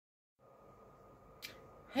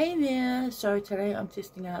Hey there, so today I'm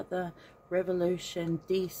testing out the Revolution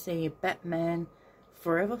DC Batman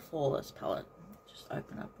Forever Flawless palette. Just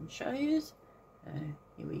open up and show you.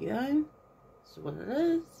 Here we go. This is what it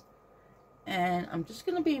is. And I'm just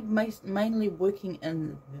going to be mainly working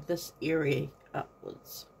in this area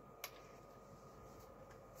upwards.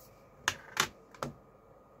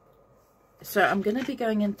 So I'm going to be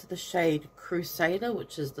going into the shade Crusader,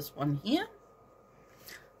 which is this one here.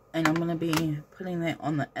 And I'm going to be putting that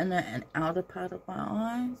on the inner and outer part of my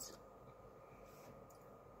eyes.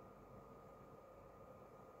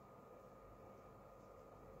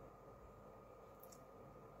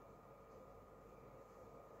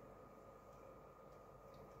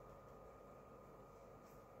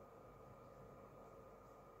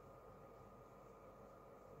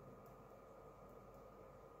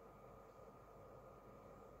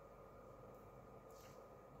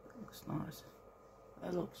 It looks nice.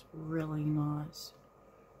 That looks really nice.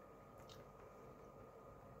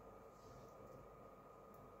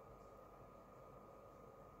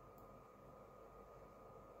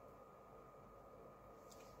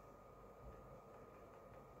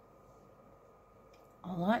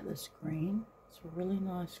 I like this green. It's a really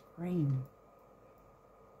nice green.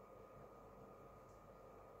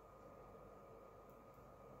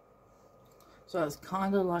 So it's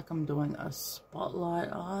kind of like I'm doing a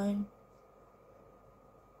spotlight eye.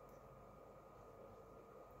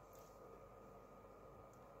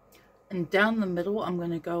 And down the middle, I'm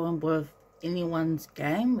going to go in with Anyone's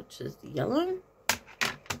Game, which is the yellow.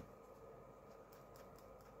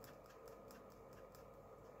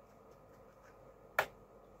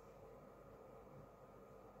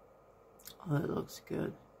 Oh, that looks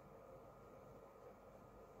good.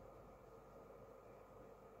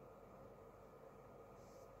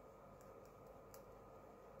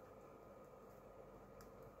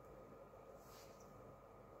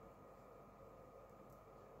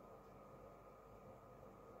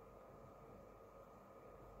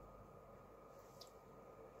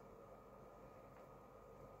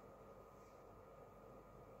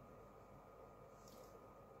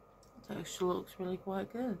 It actually looks really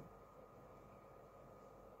quite good.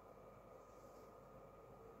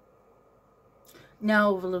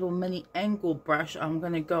 Now with a little mini angle brush, I'm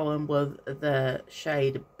going to go in with the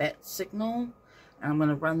shade Bat Signal. And I'm going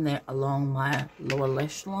to run that along my lower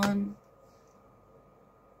lash line.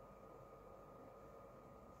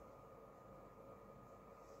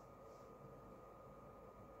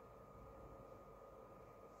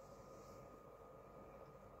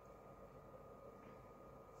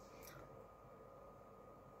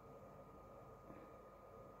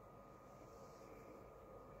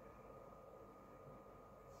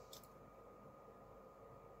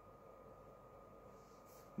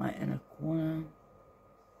 My inner corner.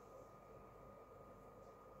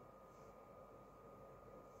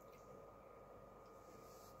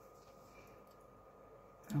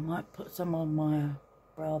 I might put some on my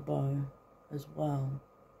brow bone as well.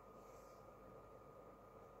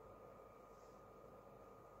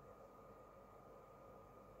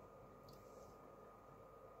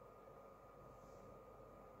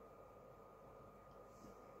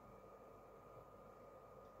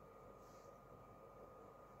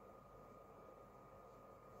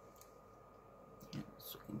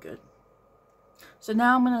 Looking good. So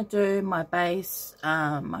now I'm going to do my base,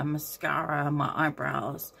 my mascara, my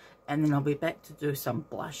eyebrows, and then I'll be back to do some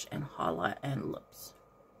blush and highlight and lips.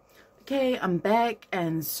 Okay, I'm back,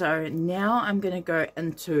 and so now I'm going to go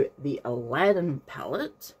into the Aladdin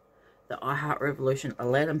palette, the I Heart Revolution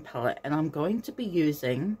Aladdin palette, and I'm going to be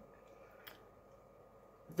using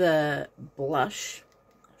the blush.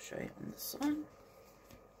 I'll show you on this side.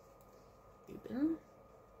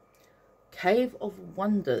 Cave of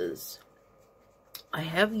Wonders. I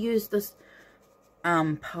have used this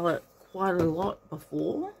palette quite a lot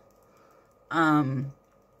before.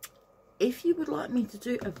 If you would like me to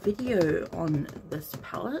do a video on this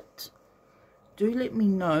palette, do let me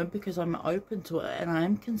know, because I'm open to it and I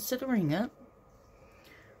am considering it.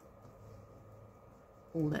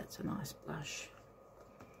 Oh, that's a nice blush.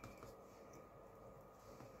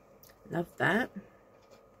 Love that.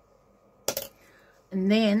 And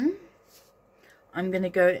then I'm going to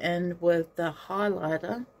go in with the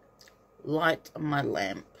highlighter, Light on My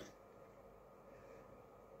Lamp.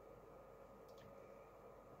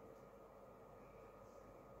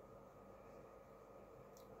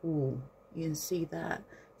 Ooh, you can see that.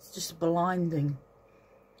 It's just blinding.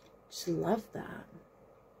 Just love that.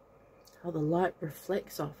 How the light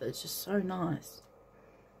reflects off it. It's just so nice.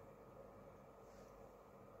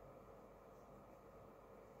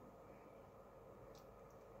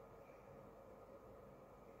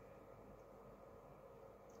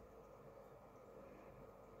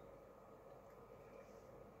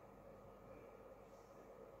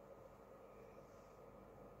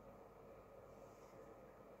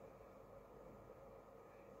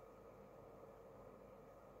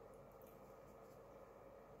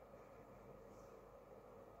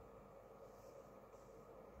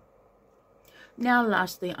 Now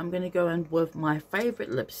lastly, I'm going to go in with my favorite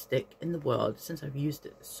lipstick in the world since I've used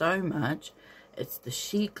it so much. It's the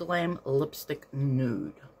Sheglam Lipstick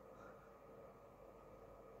Nude.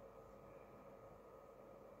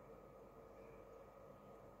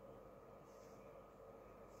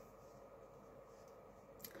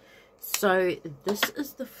 So this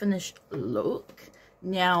is the finished look.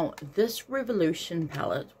 Now this Revolution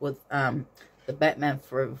palette with the Batman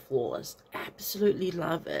Forever Flawless, absolutely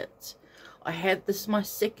love it. I had this, my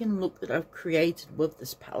second look that I've created with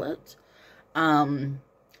this palette.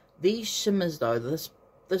 These shimmers though, this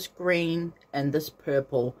green and this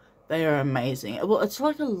purple, they are amazing. Well, it's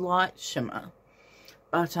like a light shimmer,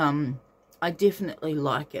 but I definitely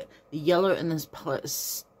like it. The yellow in this palette is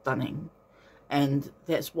stunning, and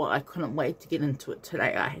that's why I couldn't wait to get into it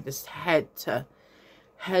today. I just had to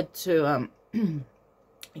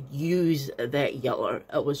use that yellow.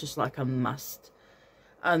 It was just like a must.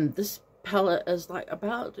 This palette is like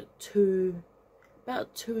about two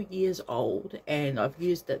years old, and I've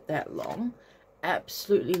used it that long.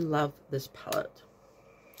 Absolutely love this palette.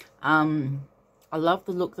 I love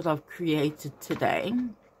the look that I've created today.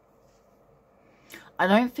 I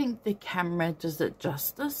don't think the camera does it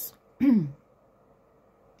justice.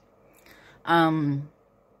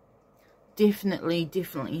 Definitely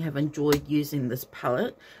have enjoyed using this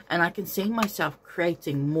palette, and I can see myself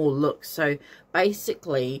creating more looks. So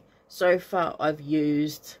basically, so far I've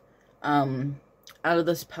used out of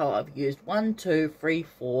this palette, I've used 1, 2, 3,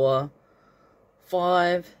 4,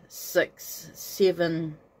 5, 6,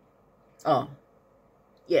 7, oh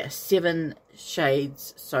yeah, 7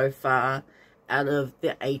 shades so far out of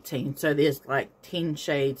the 18. So there's like 10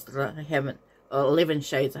 shades that I haven't, or 11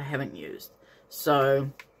 shades I haven't used.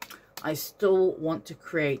 So I still want to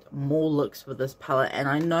create more looks with this palette, and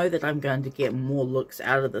I know that I'm going to get more looks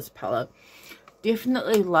out of this palette.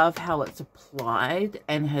 Definitely love how it's applied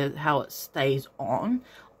and how it stays on.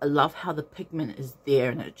 I love how the pigment is there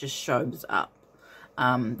and it just shows up.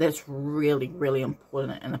 That's really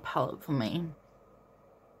important in a palette for me.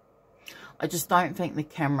 I just don't think the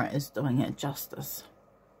camera is doing it justice.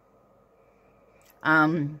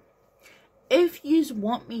 If you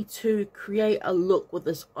want me to create a look with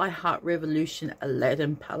this I Heart Revolution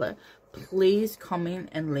Aladdin palette, please comment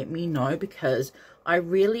and let me know, because I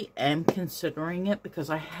really am considering it, because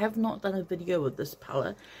I have not done a video with this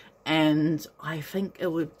palette, and I think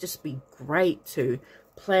it would just be great to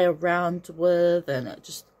play around with, and it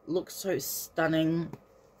just looks so stunning.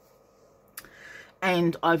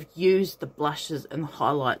 And I've used the blushes and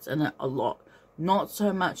highlights in it a lot, not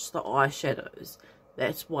so much the eyeshadows.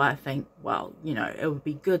 That's why I think, well, you know, it would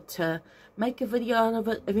be good to make a video out of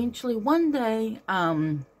it eventually one day.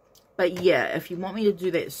 But yeah, if you want me to do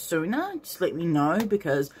that sooner, just let me know,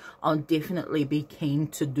 because I'll definitely be keen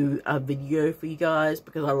to do a video for you guys,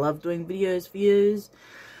 because I love doing videos for you.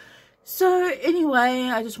 So anyway,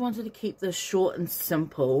 I just wanted to keep this short and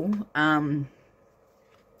simple.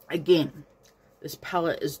 Again, this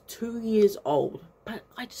palette is 2 years old, but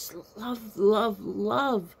I just love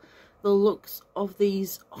the looks of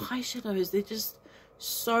these eyeshadows. They're just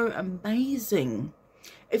so amazing.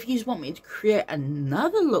 If you want me to create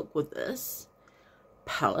another look with this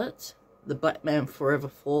palette, the Batman Forever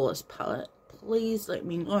Flawless palette, please let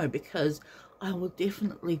me know, because I will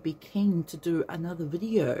definitely be keen to do another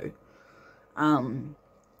video.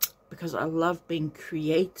 Because I love being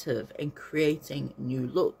creative and creating new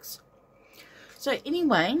looks. So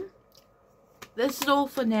anyway, this is all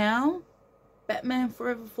for now. Batman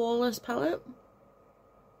Forever Flawless palette.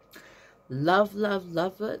 Love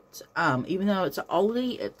it. Even though it's an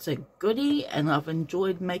oldie, it's a goodie, and I've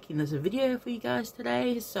enjoyed making this video for you guys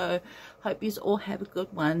today. So hope you all have a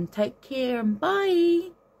good one. Take care and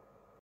bye.